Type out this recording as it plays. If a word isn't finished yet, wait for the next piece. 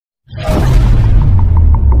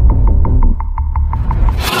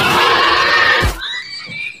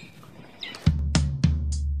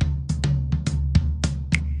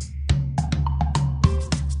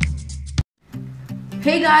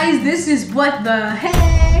guys, this is What the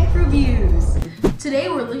Heck Reviews. Today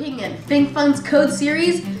we're looking at Thinkfun's code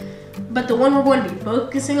series, but the one we're going to be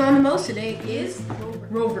focusing on the most today is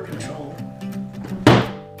Rover control.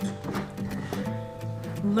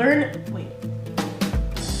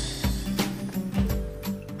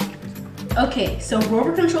 Okay, so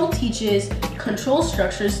Rover control teaches control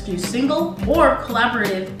structures through single or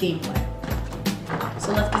collaborative gameplay.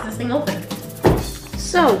 So let's get this thing open.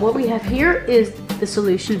 So what we have here is the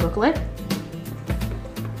solution booklet,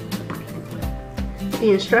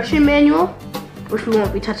 the instruction manual, which we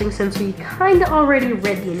won't be touching since we kind of already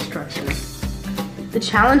read the instructions, the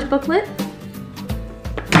challenge booklet,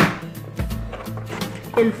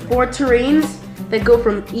 and 4 terrains that go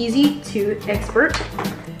from easy to expert,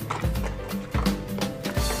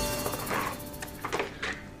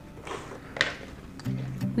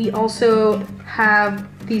 we also have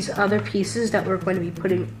these other pieces that we're going to be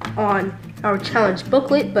putting on our challenge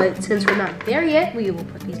booklet, but since we're not there yet, we will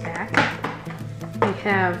put these back. We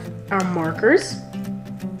have our markers,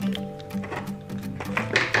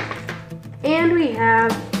 and we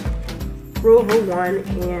have Rover 1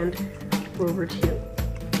 and Rover 2.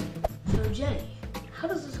 So Jenny, how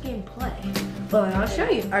does this game play? Well, I'll show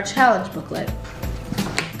you our challenge booklet.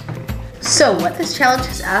 So what this challenge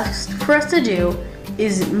has asked for us to do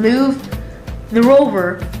is move the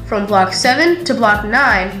rover from block 7 to block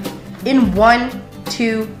 9 in 1,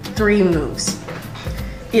 2, 3 moves.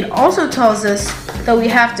 It also tells us that we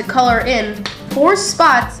have to color in 4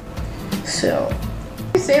 spots. So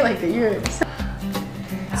you say like that,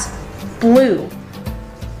 it's blue.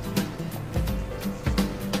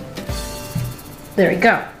 There we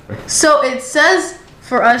go. So it says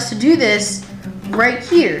for us to do this right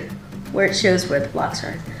here, where it shows where the blocks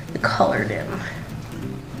are, the colored in.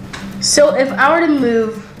 So if I were to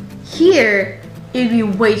move here, it'd be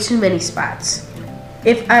way too many spots.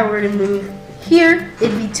 If I were to move here,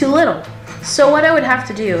 it'd be too little. So what I would have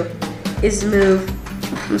to do is move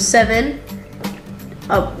from 7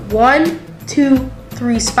 up 1, 2,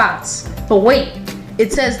 3 spots. But wait,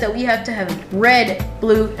 it says that we have to have red,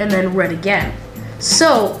 blue, and then red again.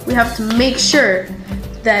 So we have to make sure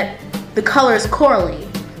that the colors correlate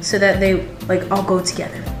so that they all go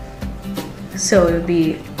together. So it would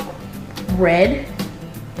be red,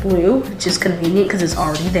 blue, which is convenient because it's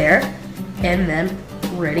already there, and then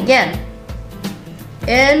red again.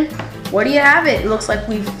 And what do you have it? It looks like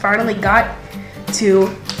we finally got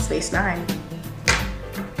to space 9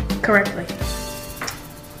 correctly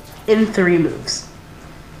in 3 moves.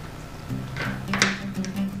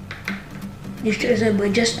 You should have said,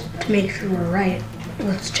 but just to make sure we're right,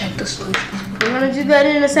 let's check the solution. We're gonna do that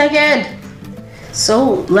in a second.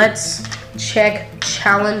 So let's check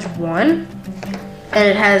challenge 1, and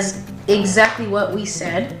it has exactly what we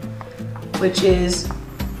said, which is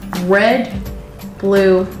red,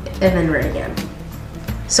 blue, and then red again.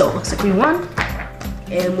 So it looks like we won,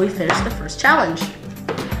 and we finished the first challenge.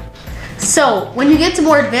 So when you get to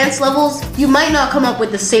more advanced levels, you might not come up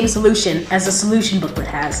with the same solution as the solution booklet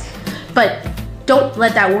has, but don't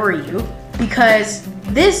let that worry you, because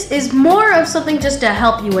this is more of something just to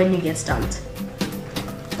help you when you get stumped.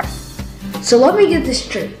 So let me get this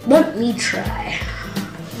straight. Let me try.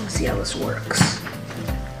 Let's see how this works.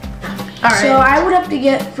 All right. So I would have to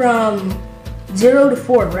get from 0 to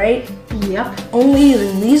 4, right? Yep. Only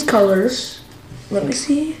using these colors. Let me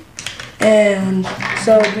see. And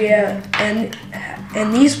so we have, and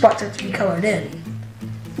these spots have to be colored in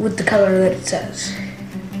with the color that it says.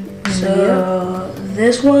 So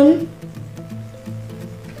this one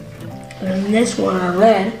and this one are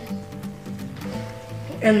red,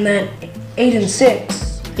 and then 8 and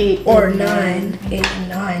 6, 8 or and 9, 8 and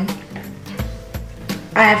 9.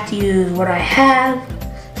 I have to use what I have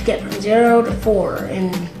to get from 0 to 4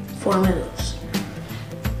 in 4 moves.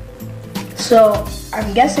 So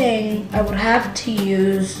I'm guessing I would have to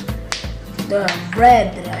use the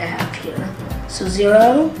red that I have here. So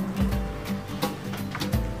 0,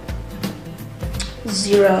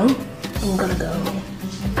 0, I'm gonna go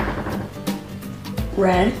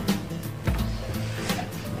red,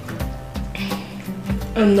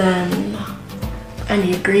 and then I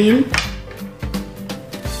need green,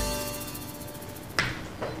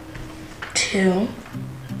 2,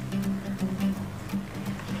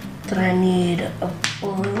 then I need a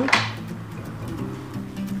blue.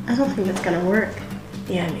 I don't think it's gonna work.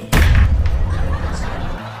 Yeah, I mean.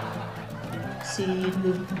 So you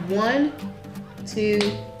move 1, 2,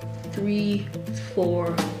 3,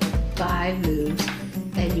 4, 5 moves,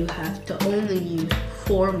 and you have to only use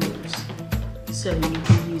 4 moves. So you'd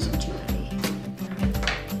be using too many.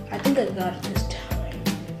 I think I got it this time.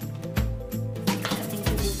 I think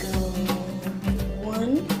it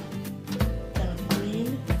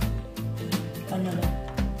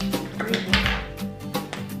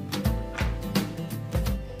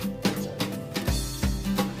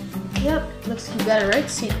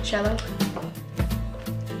Let's see the shadow.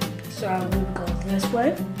 So we would go this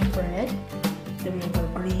way, Red. then we go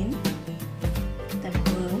green, then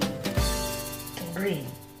blue, then green.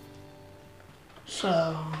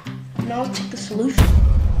 So now let's take the solution.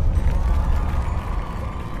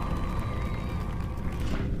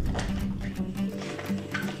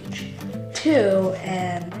 Two,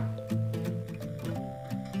 and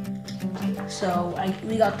so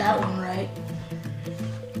we got that one right.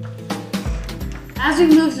 As we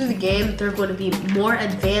move through the game, there are going to be more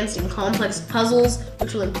advanced and complex puzzles,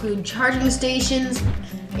 which will include charging stations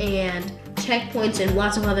and checkpoints and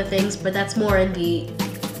lots of other things, but that's more in the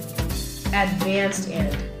advanced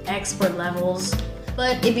and expert levels.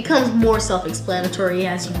 But it becomes more self-explanatory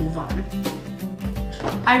as you move on.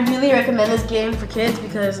 I really recommend this game for kids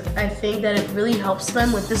because I think that it really helps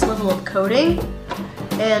them with this level of coding,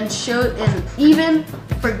 and even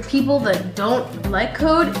for people that don't like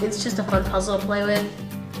code, it's just a fun puzzle to play with,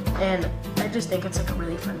 and I just think it's like a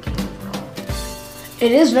really fun game overall.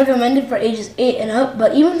 It is recommended for ages 8 and up,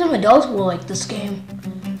 but even some adults will like this game.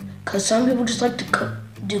 Because some people just like to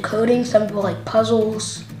do coding, some people like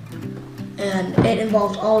puzzles, and it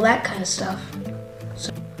involves all that kind of stuff.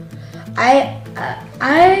 So I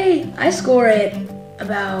score it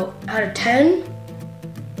about out of 10,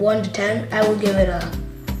 1 to 10, I would give it an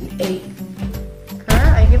 8.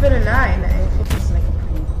 I give it a 9. I think it's like a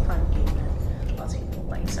pretty fun game that lots of people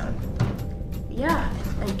like, so yeah,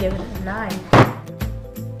 I give it a 9.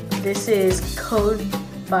 This is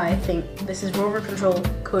This is Rover Control,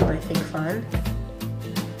 code by Thinkfun,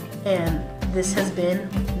 and this has been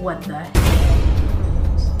What the Heck.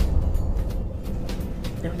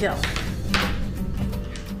 There we go.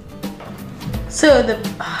 So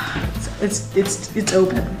it's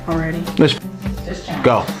open already. Let's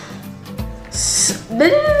go.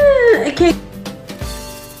 Okay.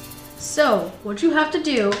 So what you have to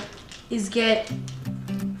do is get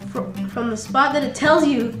from the spot that it tells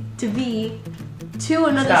you to be to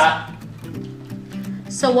another. Stop.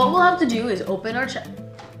 So what we'll have to do is open our